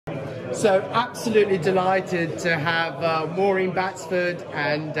So absolutely delighted to have Maureen Batsford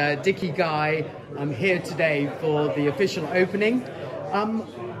and Dickie Guy here today for the official opening.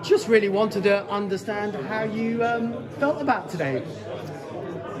 Just really wanted to understand how you felt about today.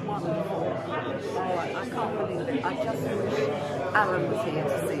 Wonderful. I can't believe it. I just wish Alan was here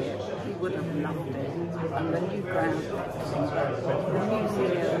to see it. He would have loved it. And the new ground, the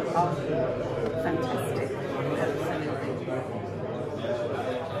museum, fantastic. Absolutely.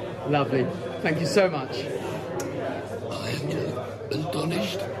 Lovely. Thank you so much. I am just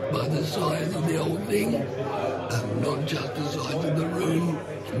astonished by the size of the whole thing, and not just the size of the room,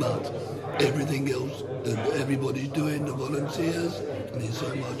 but everything else that everybody's doing, the volunteers, and there's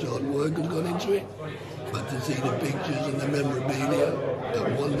so much hard work has gone into it. But to see the pictures and the memorabilia,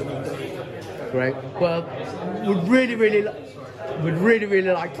 a wonderful day. Great. Well, would really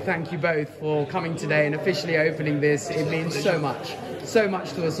like to thank you both for coming today and officially opening this. It means so much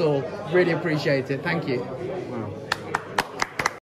to us all. Really appreciate it. Thank you. Wow.